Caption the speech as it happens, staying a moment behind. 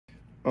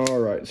All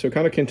right, so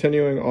kind of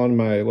continuing on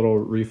my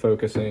little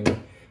refocusing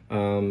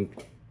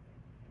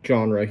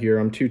genre here.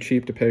 I'm too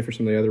cheap to pay for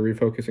some of the other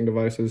refocusing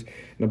devices,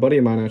 and a buddy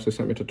of mine actually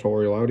sent me a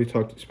tutorial. I already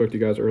spoke to you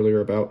guys earlier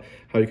about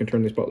how you can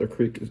turn these Butler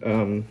Creek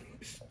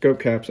scope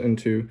caps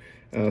into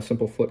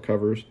simple flip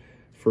covers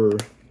for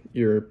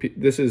your.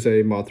 This is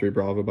a Mod 3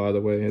 Brava, by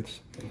the way.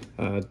 It's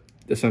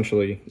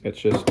essentially,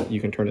 it's just,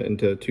 you can turn it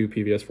into two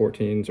PVS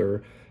 14s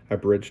or a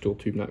bridge dual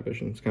tube night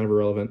vision. It's kind of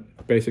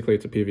irrelevant. Basically,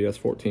 it's a PVS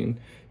 14,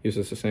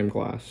 uses the same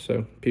glass.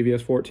 So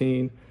PVS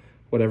 14,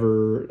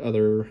 whatever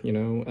other,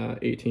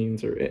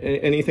 18s or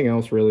anything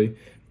else really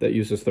that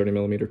uses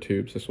 30mm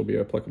tubes, this will be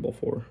applicable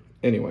for.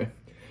 Anyway,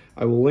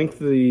 I will link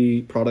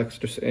the products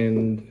just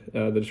in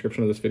the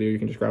description of this video. You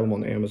can just grab them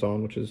on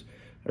Amazon, which is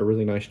a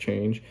really nice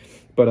change.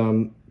 But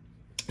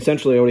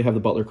essentially, I already have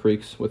the Butler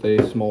Creeks with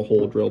a small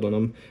hole drilled in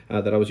them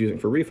that I was using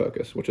for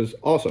refocus, which is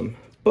awesome.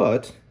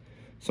 But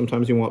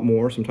sometimes you want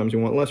more, sometimes you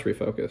want less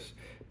refocus.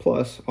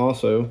 Plus,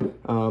 also,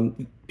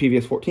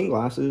 PVS 14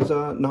 glass is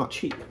not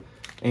cheap.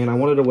 And I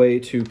wanted a way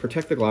to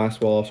protect the glass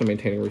while also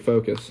maintaining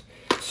refocus.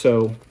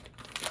 So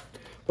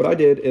what I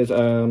did is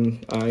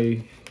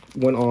I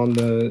went on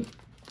the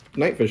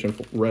NightVision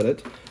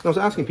Reddit, and I was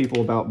asking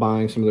people about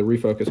buying some of the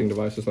refocusing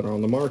devices that are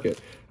on the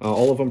market.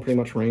 All of them pretty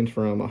much range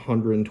from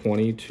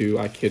 $120 to,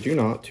 I kid you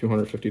not,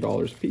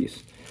 $250 a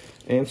piece.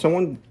 And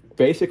someone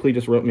basically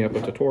just wrote me up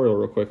a tutorial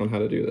real quick on how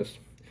to do this.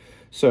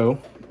 So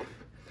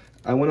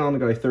I went on and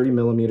got a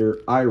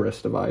 30mm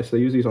iris device. They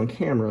use these on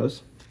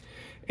cameras,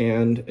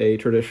 and a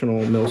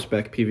traditional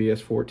mil-spec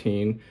PVS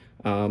 14.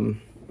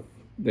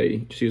 They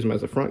just use them as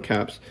the front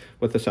caps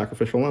with the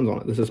sacrificial lens on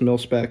it. This is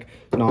mil-spec,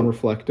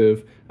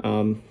 non-reflective,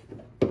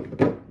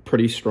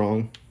 pretty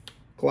strong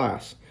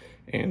glass,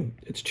 and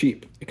it's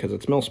cheap because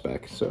it's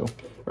mil-spec,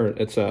 or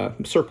it's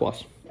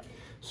surplus.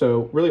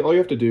 So really all you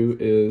have to do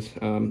is,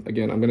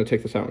 again, I'm going to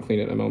take this out and clean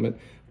it in a moment,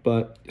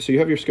 but so you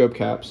have your scope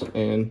caps,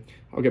 and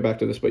I'll get back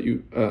to this, but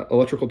you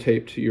electrical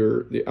taped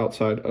the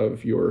outside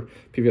of your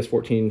PVS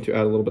 14 to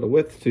add a little bit of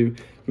width to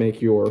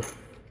make your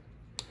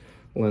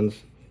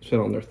lens sit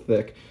on there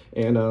thick.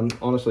 And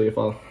honestly,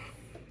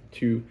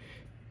 to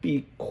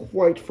be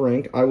quite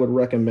frank, I would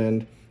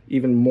recommend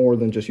even more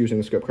than just using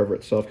the scope cover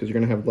itself, because you're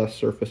going to have less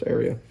surface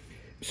area.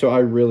 So I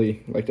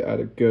really like to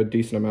add a good,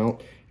 decent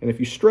amount. And if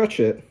you stretch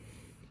it,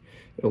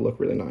 it'll look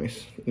really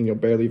nice. And you'll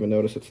barely even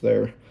notice it's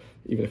there,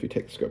 even if you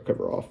take the scope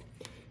cover off.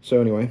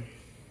 So anyway,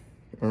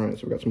 all right,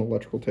 so we've got some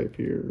electrical tape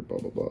here, blah,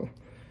 blah, blah.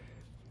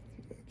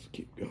 Let's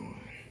keep going.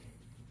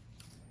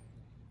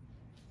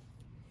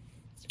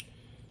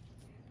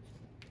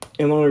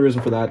 And the only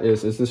reason for that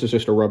is this is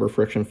just a rubber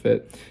friction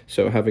fit.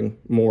 So having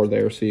more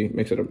there, see,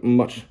 makes it a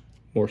much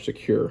more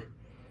secure,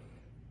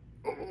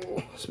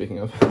 speaking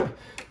of,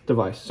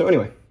 device. So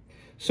anyway,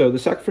 so the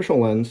sacrificial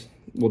lens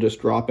will just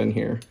drop in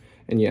here.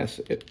 And yes,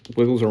 it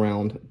wiggles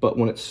around, but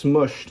when it's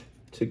smushed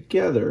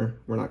together,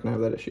 we're not gonna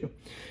have that issue.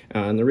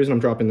 And the reason I'm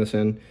dropping this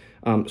in,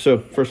 so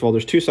first of all,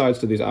 there's two sides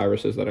to these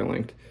irises that I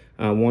linked.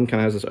 One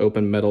kind of has this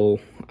open metal,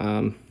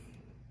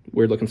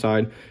 weird looking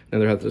side,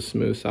 and the other has this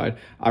smooth side.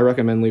 I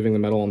recommend leaving the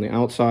metal on the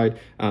outside,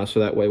 so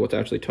that way what's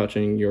actually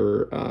touching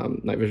your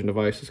night vision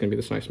device is gonna be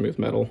this nice smooth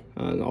metal,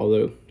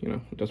 although,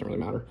 it doesn't really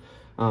matter.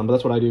 But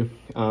that's what I do.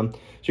 So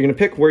you're gonna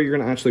pick where you're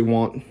gonna actually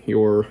want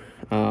your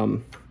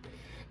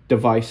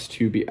device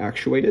to be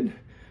actuated.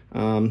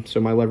 So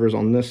my lever is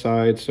on this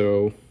side,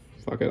 so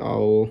fuck it,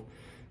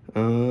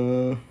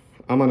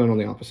 I'm on it on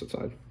the opposite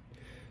side.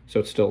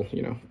 So it's still,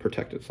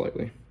 protected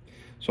slightly.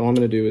 So all I'm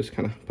gonna do is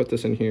kind of put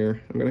this in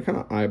here. I'm gonna kind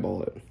of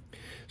eyeball it.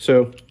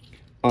 So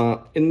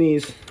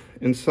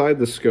inside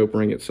the scope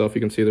ring itself, you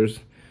can see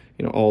there's,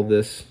 all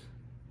this,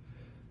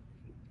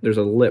 there's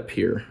a lip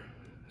here.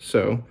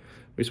 So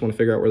we just wanna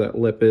figure out where that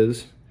lip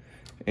is.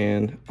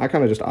 And I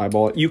kind of just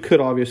eyeball it. You could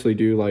obviously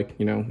do like,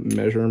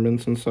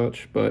 measurements and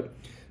such, but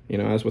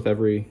as with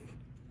every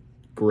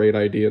great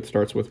idea, it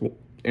starts with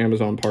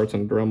Amazon parts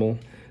and Dremel.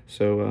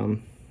 So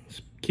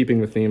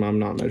keeping the theme, I'm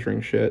not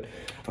measuring shit.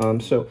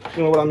 So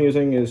what I'm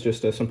using is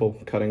just a simple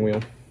cutting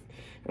wheel.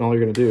 And all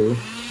you're gonna do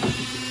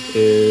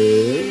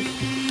is,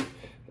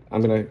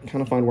 I'm gonna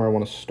kind of find where I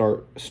want to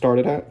start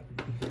it at,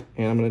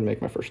 and I'm gonna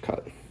make my first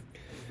cut.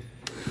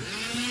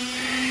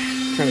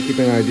 Kind of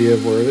keeping an idea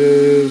of where it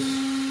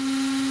is.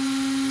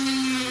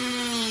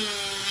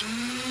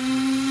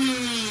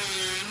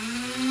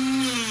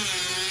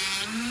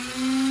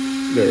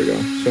 There we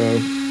go. So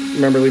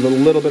remember, leave a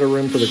little bit of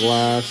room for the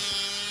glass.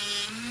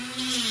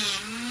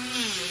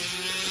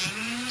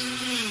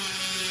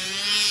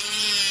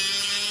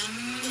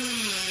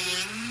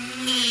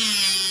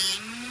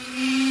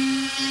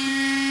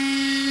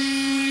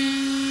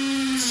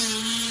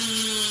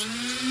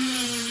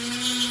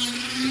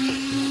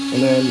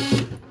 And then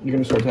you're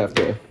going to start to have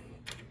to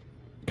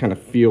kind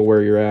of feel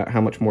where you're at, how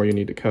much more you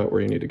need to cut,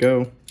 where you need to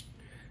go.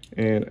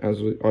 And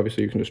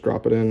obviously you can just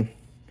drop it in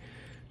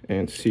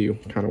and see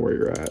kind of where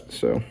you're at.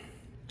 So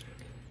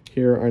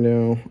here I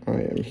know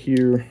I am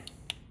here. And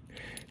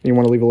you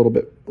want to leave a little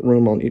bit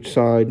room on each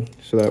side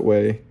so that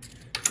way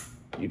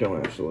you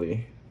don't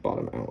actually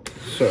bottom out.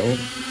 So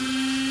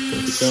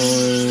gonna keep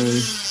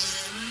going.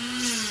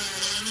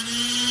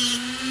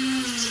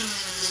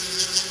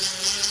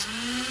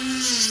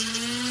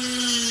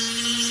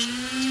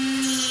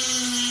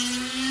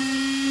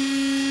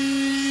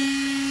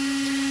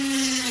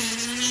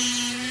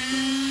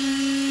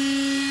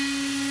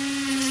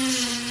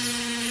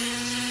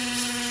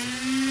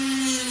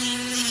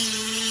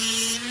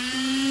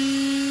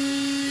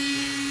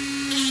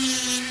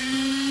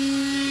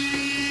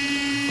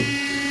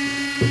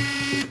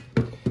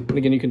 And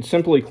again, you can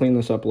simply clean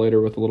this up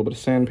later with a little bit of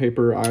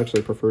sandpaper. I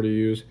actually prefer to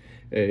use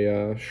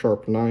a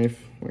sharp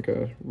knife, like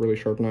a really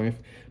sharp knife,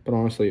 but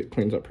honestly, it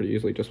cleans up pretty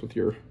easily just with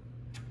your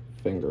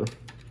finger.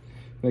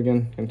 And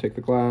again, I'm gonna take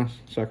the glass,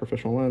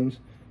 sacrificial lens,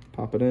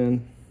 pop it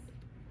in,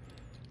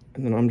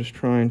 and then I'm just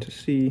trying to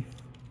see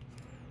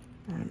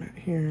where I'm at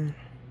here.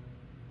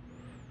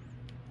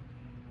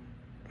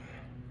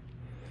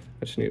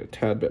 I just need a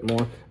tad bit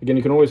more. Again,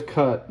 you can always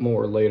cut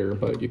more later,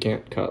 but you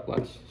can't cut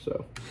less,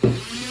 so.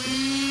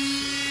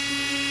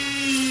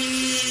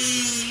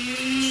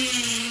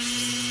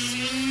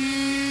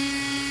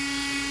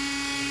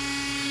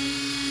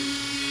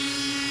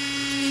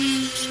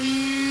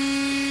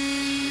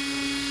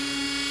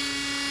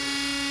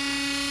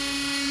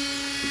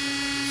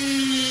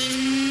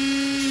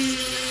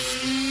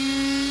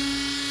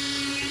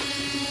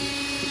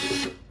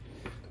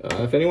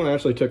 If anyone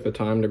actually took the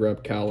time to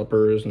grab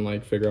calipers and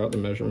like figure out the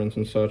measurements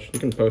and such, you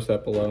can post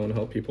that below and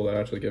help people that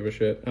actually give a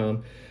shit.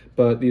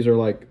 But these are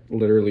like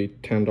literally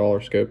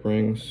 $10 scope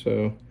rings.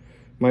 So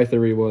my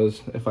theory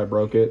was if I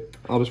broke it,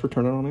 I'll just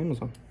return it on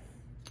Amazon.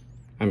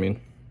 I mean,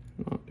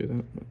 not do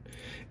that. But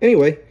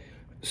anyway,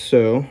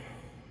 so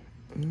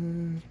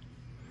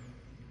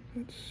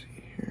let's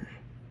see here.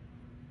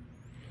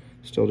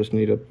 Still just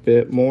need a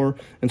bit more.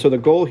 And so the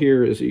goal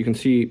here is that you can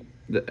see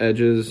the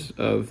edges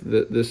of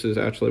this is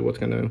actually what's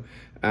going to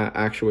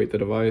actuate the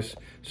device.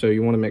 So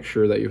you want to make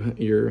sure that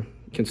you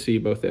can see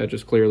both the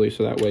edges clearly,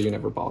 so that way you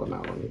never bottom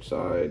out on each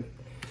side.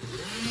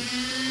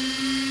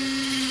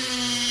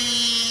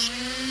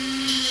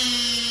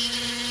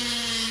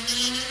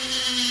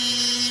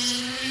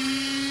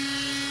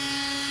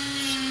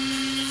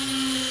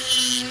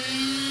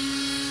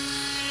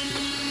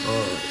 All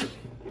right.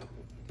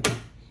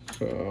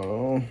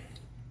 So.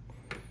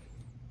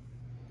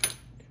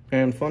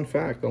 And fun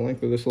fact, the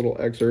length of this little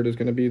excerpt is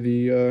going to be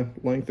the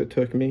length it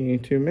took me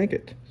to make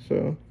it.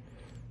 So,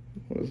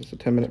 what is this, a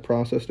 10-minute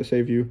process to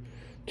save you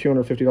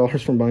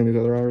 $250 from buying these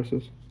other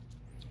irises?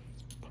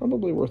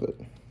 Probably worth it.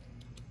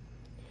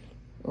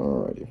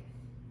 Alrighty.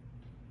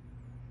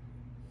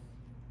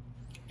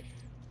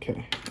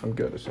 Okay, I'm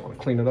good. I just want to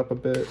clean it up a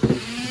bit.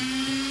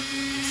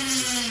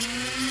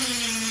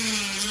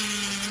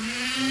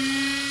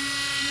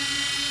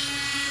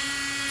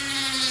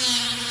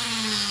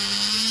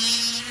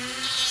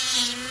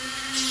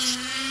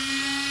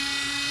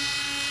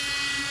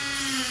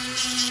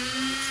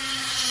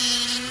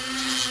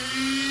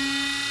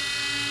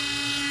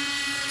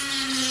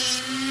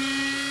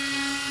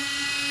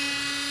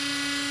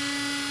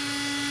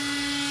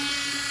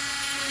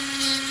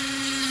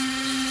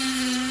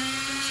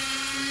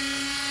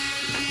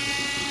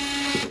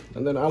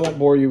 And then I won't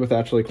bore you with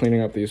actually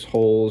cleaning up these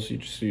holes. You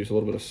just use a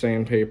little bit of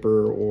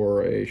sandpaper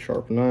or a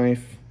sharp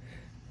knife.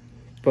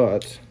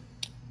 But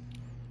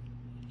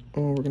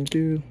all we're going to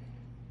do,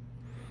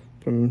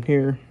 put them in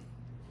here.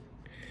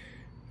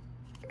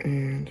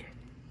 And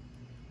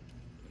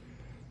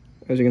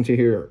as you can see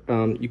here,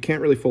 you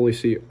can't really fully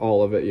see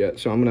all of it yet.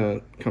 So I'm going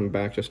to come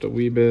back just a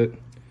wee bit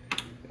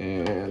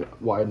and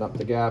widen up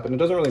the gap. And it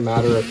doesn't really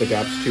matter if the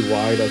gap's too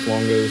wide, as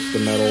long as the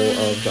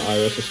metal of the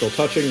iris is still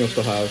touching, you'll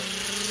still have,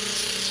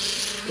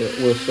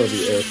 it will still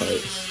be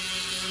airtight.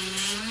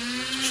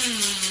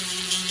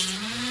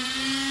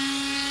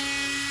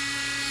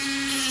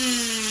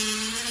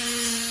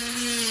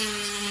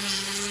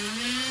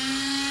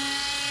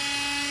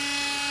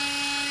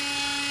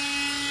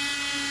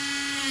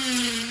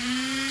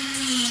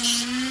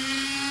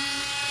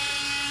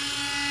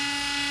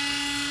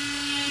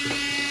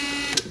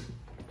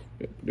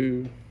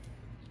 Do.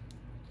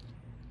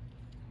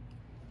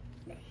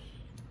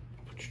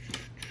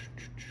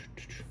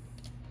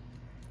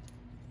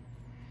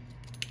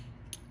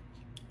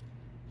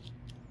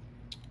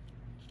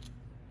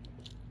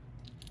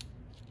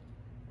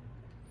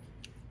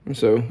 And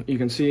so you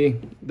can see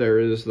there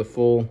is the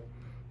full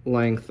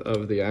length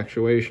of the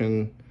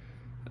actuation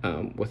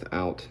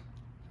without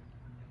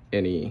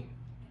any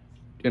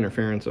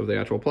interference of the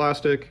actual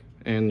plastic,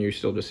 and you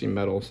still just see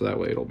metal, so that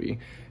way it'll be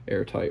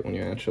airtight when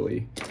you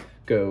actually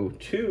go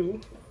to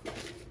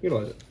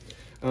utilize it.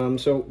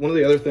 So one of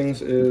the other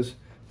things is,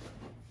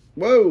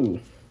 whoa,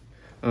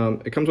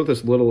 it comes with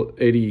this little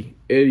itty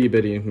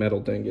bitty metal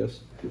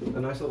dingus.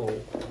 A nice little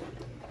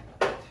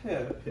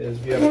tip is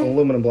if you have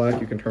aluminum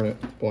black, you can turn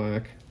it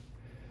black,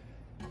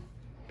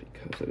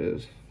 because it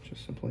is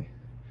just simply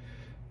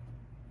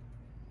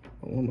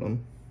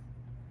aluminum.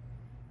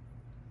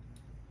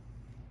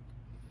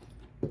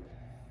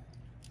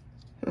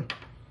 Huh.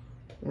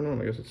 Or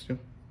not, I guess it's still.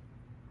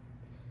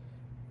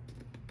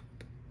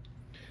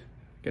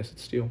 guess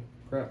it's steel.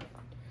 Crap.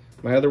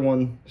 My other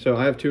one, so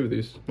I have 2 of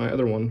these. My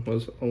other one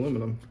was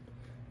aluminum.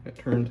 It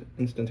turned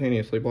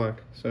instantaneously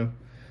black. So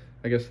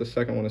I guess the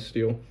second one is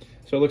steel.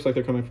 So it looks like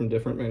they're coming from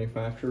different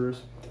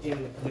manufacturers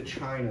in the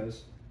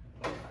Chinas.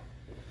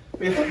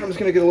 But yeah, I'm just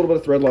gonna get a little bit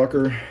of thread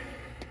locker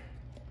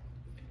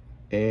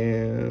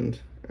and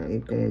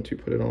I'm going to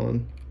put it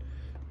on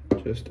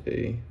just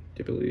a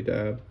dippity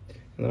dab.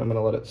 And then I'm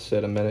gonna let it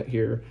sit a minute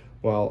here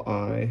while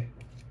I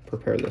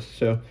prepare this.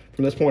 So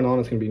from this point on,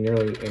 it's gonna be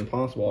nearly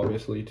impossible,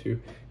 obviously,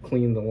 to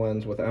clean the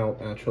lens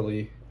without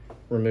actually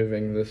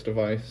removing this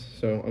device.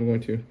 So I'm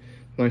going to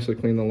nicely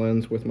clean the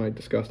lens with my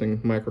disgusting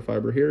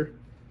microfiber here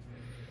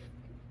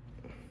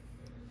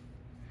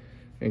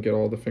and get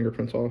all the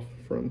fingerprints off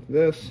from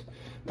this.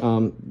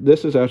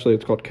 This is actually,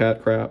 it's called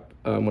cat crap.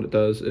 What it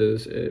does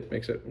is it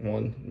makes it,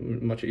 one,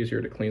 much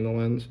easier to clean the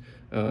lens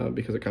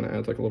because it kind of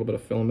adds like a little bit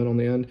of filament on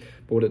the end.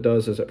 But what it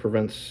does is it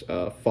prevents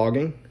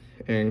fogging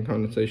and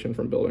condensation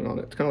from building on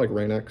it. It's kind of like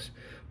Rain-X,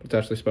 but it's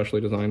actually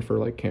specially designed for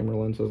like camera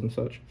lenses and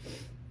such.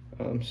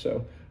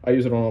 So I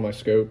use it on all my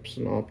scopes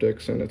and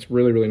optics, and it's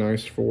really, really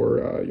nice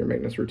for your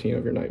maintenance routine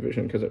of your night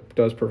vision because it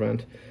does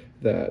prevent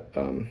that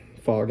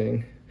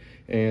fogging.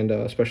 And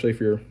especially if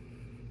you're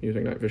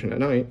using night vision at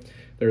night,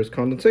 there's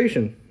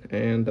condensation,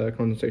 and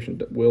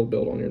condensation will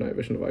build on your night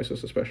vision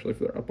devices, especially if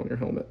they're up on your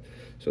helmet.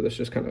 So this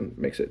just kind of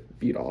makes it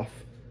beat off.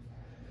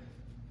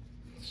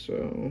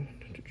 So,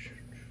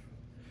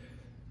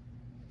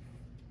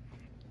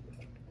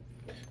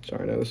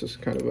 sorry, I know this is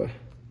kind of a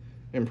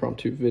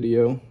impromptu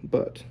video,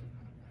 but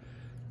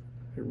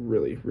I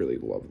really, really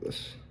love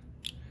this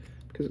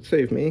because it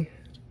saved me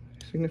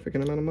a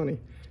significant amount of money.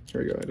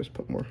 Here we go, I just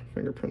put more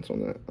fingerprints on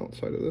that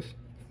outside of this.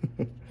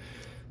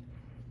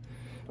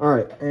 All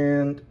right,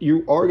 and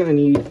you are gonna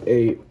need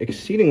a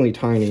exceedingly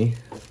tiny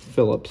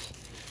Phillips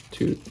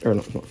to, or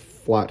no,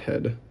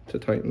 flathead to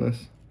tighten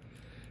this.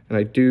 And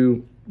I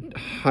do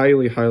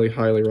highly, highly,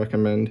 highly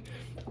recommend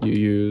you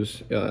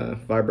use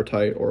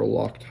Vibratite or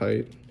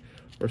Loktite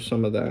or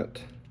some of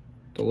that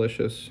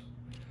delicious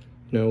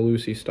no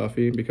loosey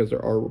stuffy, because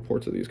there are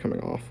reports of these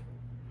coming off.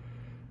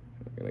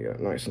 I'm gonna get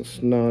it nice and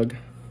snug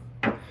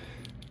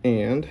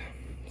and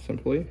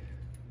simply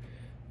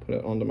put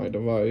it onto my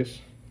device.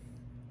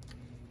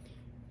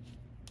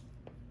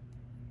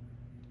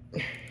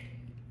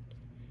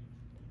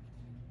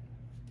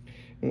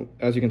 And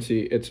as you can see,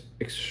 it's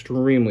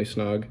extremely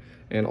snug,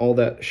 and all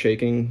that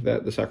shaking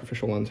that the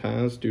sacrificial lens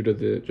has due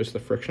to just the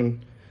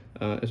friction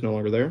is no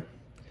longer there.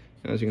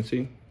 And as you can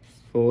see,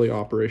 fully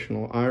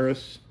operational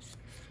iris.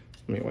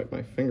 Let me wipe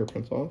my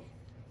fingerprints off.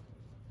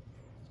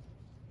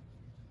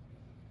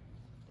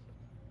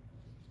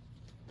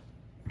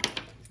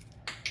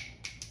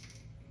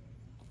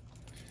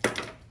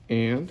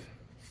 And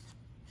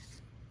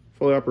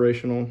fully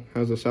operational,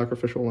 has a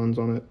sacrificial lens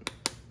on it,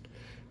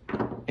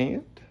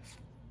 and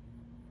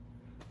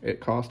it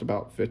cost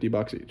about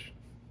 $50 each.